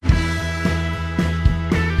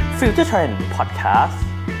Future Trend Podcast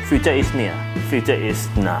Future is near Future is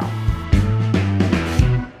now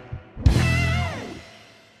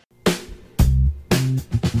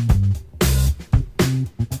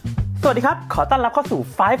สวัสดีครับขอต้อนรับเข้าสู่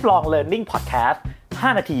Five Long Learning Podcast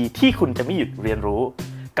 5 นาทีที่คุณจะไม่หยุดเรียนรู้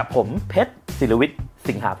กับผมเพชรศิลวิทย์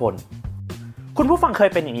สิงหาพลคุณผู้ฟังเคย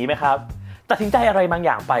เป็นอย่างนี้ไหมครับตัดสินใจอะไรบางอ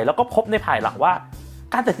ย่างไปแล้วก็พบในภายหลังว่า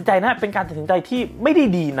การตัดสินใจนั้นเป็นการตัดสินใจที่ไม่ได้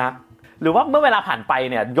ดีนะหรือว่าเมื่อเวลาผ่านไป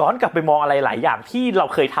เนี่ยย้อนกลับไปมองอะไรหลายอย่างที่เรา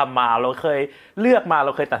เคยทำมาเราเคยเลือกมาเร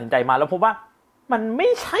าเคยตัดสินใจมาแล้วพบว่ามันไม่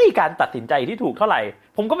ใช่การตัดสินใจที่ถูกเท่าไหร่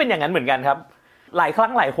ผมก็เป็นอย่างนั้นเหมือนกันครับหลายครั้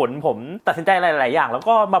งหลายหนผมตัดสินใจหลายๆอย่างแล้ว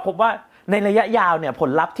ก็มาพบว่าในระยะยาวเนี่ยผล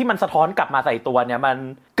ลัพธ์ที่มันสะท้อนกลับมาใส่ตัวเนี่ยมัน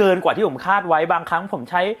เกินกว่าที่ผมคาดไว้บางครั้งผม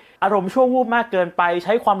ใช้อารมณ์ชั่ววูบมากเกินไปใ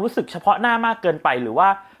ช้ความรู้สึกเฉพาะหน้ามากเกินไปหรือว่า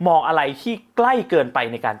มองอะไรที่ใกล้เกินไป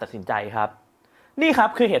ในการตัดสินใจครับนี่ครับ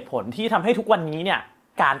คือเหตุผลที่ทำให้ทุกวันนี้เนี่ย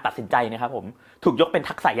การตัดสินใจนะครับผมถูกยกเป็น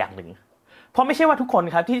ทักษะอย่างหนึ่งเพราะไม่ใช่ว่าทุกคน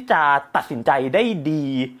ครับที่จะตัดสินใจได้ดี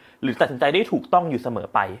หรือตัดสินใจได้ถูกต้องอยู่เสมอ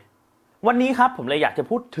ไปวันนี้ครับผมเลยอยากจะ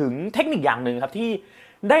พูดถึงเทคนิคอย่างหนึ่งครับที่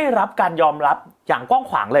ได้รับการยอมรับอย่างกว้าง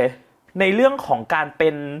ขวางเลยในเรื่องของการเป็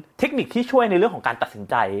นเทคนิคที่ช่วยในเรื่องของการตัดสิน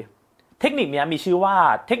ใจเทคนิคนี้มีชื่อว่า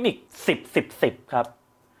เทคนิค10-10-10ครับ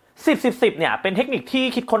10-10-10เนี่ยเป็นเทคนิคที่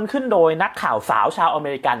คิดค้นขึ้นโดยนักข่าวสาวชาวอเม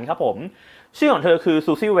ริกันครับผมชื่อของเธอคือ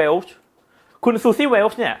ซูซี่เวลช์คุณซูซี่เวล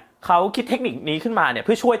ช์เนี่ยเขาคิดเทคนิคนี้ขึ้นมาเนี่ยเ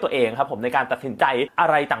พื่อช่วยตัวเองครับผมในการตัดสินใจอะ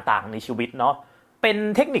ไรต่างๆในชีวิตเนาะเป็น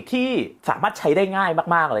เทคนิคที่สามารถใช้ได้ง่าย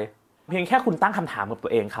มากๆเลยเพียงแค่คุณตั้งคำถามกับตั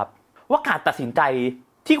วเองครับว่าการตัดสินใจ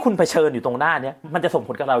ที่คุณเผชิญอยู่ตรงหน้านี้มันจะส่งผ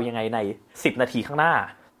ลกับเรายังไงใน10นาทีข้างหน้า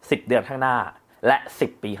10เดือนข้างหน้าและ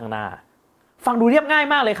10ปีข้างหน้าฟังดูเรียบง่าย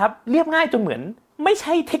มากเลยครับเรียบง่ายจนเหมือนไม่ใ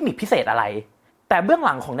ช่เทคนิคพิเศษอะไรแต่เบื้องห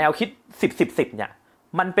ลังของแนวคิด10-10-10เนี่ย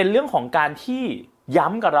มันเป็นเรื่องของการที่ย้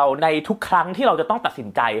ำกับเราในทุกครั้งที่เราจะต้องตัดสิน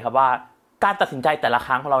ใจครับว่าการตัดสินใจแต่ละค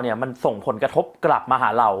รั้งของเราเนี่ยมันส่งผลกระทบกลับมาหา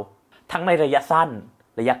เราทั้งในระยะสั้น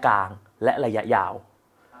ระยะกลางและระยะยาว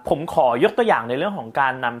ผมขอยกตัวอย่างในเรื่องของกา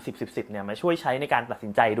รนำ10-10-10เนี่ยมาช่วยใช้ในการตัดสิ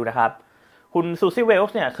นใจดูนะครับคุณซูซี่เวล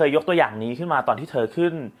ส์เนี่ยเคยยกตัวอย่างนี้ขึ้นมาตอนที่เธอขึ้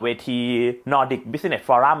นเวที Nordic Business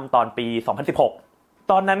Forum ตอนปี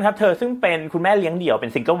 2016 ตอนนั้นครับเธอซึ่งเป็นคุณแม่เลี้ยงเดี่ยวเป็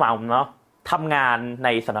นซิงเกิลมัมเนาะทำงานใน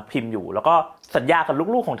สำนักพิมพ์อยู่แล้วก็สัญญากับ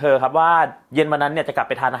ลูกๆของเธอครับว่าเย็นวันนั้นเนี่ยจะกลับ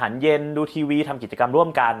ไปทานอาหารเย็นดูทีวีทำกิจกรรมร่วม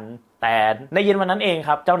กันแต่ในเย็นวันนั้นเองค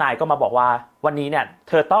รับเจ้านายก็มาบอกว่าวันนี้เนี่ย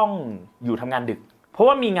เธอต้องอยู่ทำงานดึกเพราะ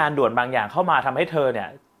ว่ามีงานด่วนบางอย่างเข้ามาทำให้เธอเนี่ย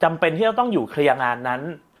จำเป็นที่จะต้องอยู่เคลียร์งานนั้น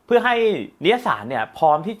เพื่อให้นิตยสารเนี่ยพร้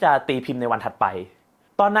อมที่จะตีพิมพ์ในวันถัดไป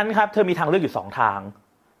ตอนนั้นครับเธอมีทางเลือกอยู่2ทาง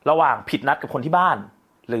ระหว่างผิดนัดกับคนที่บ้าน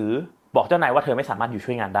หรือบอกเจ้านายว่าเธอไม่สามารถอยู่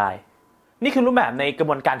ช่วยงานได้นี่คือรูปแบบในกระ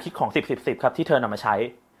บวนการคิดของ10-10-10ครับที่เธอนำมาใช้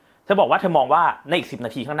เธอบอกว่าเธอมองว่าในอีก10น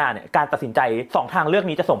าทีข้างหน้าเนี่ยการตัดสินใจ2ทางเลือก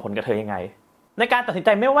นี้จะส่งผลกับเธอยังไงในการตัดสินใจ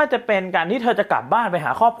ไม่ว่าจะเป็นการที่เธอจะกลับบ้านไปห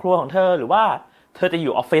าครอบครัวของเธอหรือว่าเธอจะอ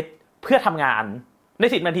ยู่ออฟฟิศเพื่อทำงานใน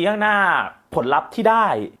10นาทีข้างหน้าผลลัพธ์ที่ได้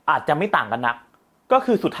อาจจะไม่ต่างกันนักก็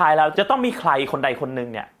คือสุดท้ายแล้วจะต้องมีใครคนใดคนหนึ่ง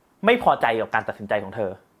เนี่ยไม่พอใจกับการตัดสินใจของเธ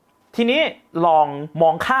อทีนี้ลองม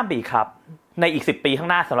องข้ามไปอีกครับในอีก10ปีข้าง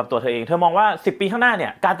หน้าสำหรับตัวเธอเองเธอมองว่า10ปีข้างหน้าเนี่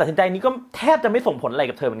ยการตัดสินใจนี้ก็แทบจะไม่ส่งผลอะไร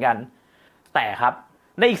กับเธอเหมือนกันแต่ครับ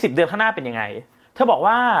ในอีก10เดือนข้างหน้าเป็นยังไงเธอบอก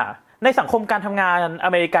ว่าในสังคมการทำงานอ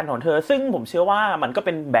เมริกันของเธอซึ่งผมเชื่อว่ามันก็เ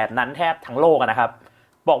ป็นแบบนั้นแทบทั้งโลกนะครับ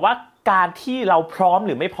บอกว่าการที่เราพร้อมห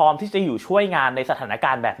รือไม่พร้อมที่จะอยู่ช่วยงานในสถานก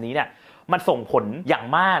ารณ์แบบนี้เนี่ยมันส่งผลอย่าง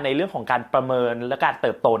มากในเรื่องของการประเมินและการเ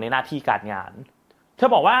ติบโตในหน้าที่การงานเธ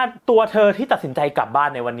อบอกว่าตัวเธอที่ตัดสินใจกลับบ้าน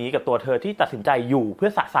ในวันนี้กับตัวเธอที่ตัดสินใจอยู่เพื่อ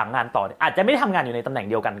สะสางงานต่ออาจจะไม่ได้ทำงานอยู่ในตำแหน่ง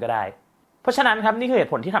เดียวกันก็ได้เพราะฉะนั้นครับนี่คือเห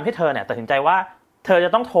ตุผลที่ทำให้เธอเนี่ยตัดสินใจว่าเธอจะ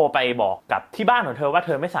ต้องโทรไปบอกกับที่บ้านของเธอว่าเธ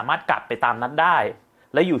อไม่สามารถกลับไปตามนัดได้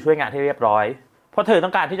และอยู่ช่วยงานให้เรียบร้อยเพราะเธอต้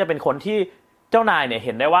องการที่จะเป็นคนที่เจ้านายเนี่ยเ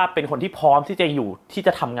ห็นได้ว่าเป็นคนที่พร้อมที่จะอยู่ที่จ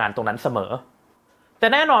ะทำงานตรงนั้นเสมอแต่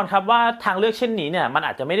แน่นอนครับว่าทางเลือกเช่นนี้เนี่ยมันอ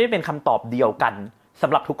าจจะไม่ได้เป็นคำตอบเดียวกันส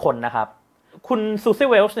ำหรับทุกคนนะครับคุณซูซี่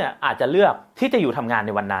เวลส์เนี่ยอาจจะเลือกที่จะอยู่ทำงานใ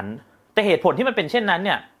นวันนั้นแต่เหตุผลที่มันเป็นเช่นนั้นเ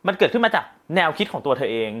นี่ยมันเกิดขึ้นมาจากแนวคิดของตัวเธอ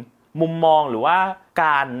เองมุมมองหรือว่าก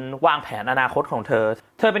ารวางแผนอนาคตของเธ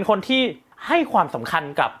อเป็นคนที่ให้ความสำคัญ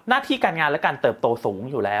กับหน้าที่การงานและการเติบโตสูง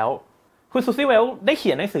อยู่แล้วคุณซูซี่เวลส์ได้เ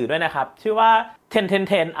ขียนหนังสือด้วยนะครับชื่อว่า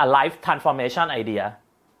 10-10-10 A Life Transformation Idea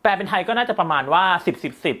แปลเป็นไทยก็น่าจะประมาณว่า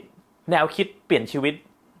10-10-10แนวคิดเปลี่ยนชีวิต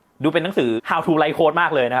ดูเป็นหนังสือ How to Write Code มา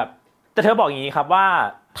กเลยนะครับแต่เธอบอกอย่างนี้ครับว่า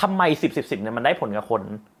ทำไม10-10-10เนี่ยมันได้ผลกับคน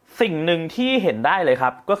สิ่งหนึ่งที่เห็นได้เลยครั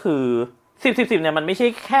บก็คือ10-10-10เนี่ยมันไม่ใช่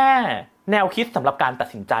แค่แนวคิดสำหรับการตัด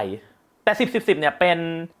สินใจแต่10-10-10เนี่ยเป็น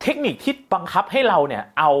เทคนิคที่บังคับให้เราเนี่ย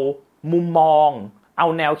เอามุมมองเอา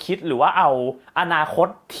แนวคิดหรือว่าเอาอนาคต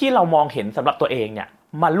ที่เรามองเห็นสำหรับตัวเองเนี่ย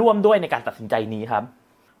มาร่วมด้วยในการตัดสินใจนี้ครับ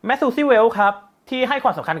แมสซูซี่เวลครับที่ให้คว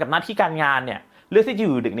ามสำคัญกับหน้าที่การงานเนี่ย เลือกที่จะอ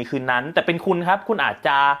ยู่ดึกในคืนนั้นแต่เป็นคุณครับคุณอาจจ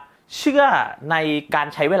ะเชื่อในการ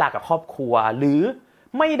ใช้เวลากับครอบครัวหรือ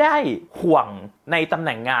ไม่ได้ห่วงในตำแห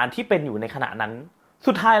น่งงานที่เป็นอยู่ในขณะนั้น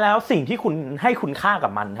สุดท้ายแล้วสิ่งที่คุณให้คุณค่ากั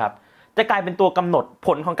บมันครับจะกลายเป็นตัวกำหนดผ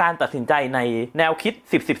ลของการตัดสินใจในแนวคิด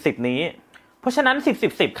10-10-10นี้เพราะฉะนั้น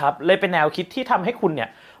10-10-10ครับเลยเป็นแนวคิดที่ทำให้คุณเนี่ย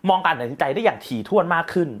มองการตัดสินใจได้อย่างถี่ถ้วนมาก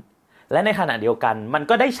ขึ้นและในขณะเดียวกันมัน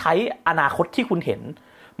ก็ได้ใช้อนาคตที่คุณเห็น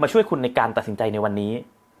มาช่วยคุณในการตัดสินใจในวันนี้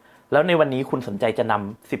แล้วในวันนี้คุณสนใจจะน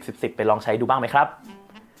ำ10-10-10ไปลองใช้ดูบ้างไหมครับ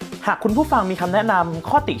หากคุณผู้ฟังมีคำแนะนำ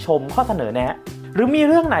ข้อติชมข้อเสนอแนะหรือมี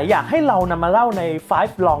เรื่องไหนอยากให้เรานำมาเล่าใน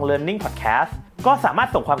 5 Long Learning Podcast ก็สามารถ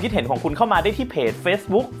ส่งความคิดเห็นของคุณเข้ามาได้ที่เพจ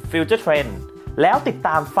Facebook Future Trend แล้วติดต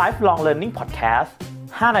าม 5 Long Learning Podcast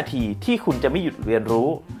 5 นาทีที่คุณจะไม่หยุดเรียนรู้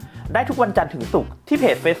ได้ทุกวันจันทร์ถึงศุกร์ที่เพ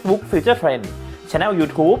จ Facebook Future Trend Channel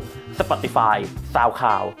YouTube Spotify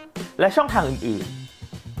SoundCloud และช่องทางอื่น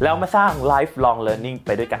ๆแล้วมาสร้าง Lifelong Learning ไป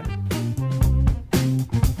ด้วยกัน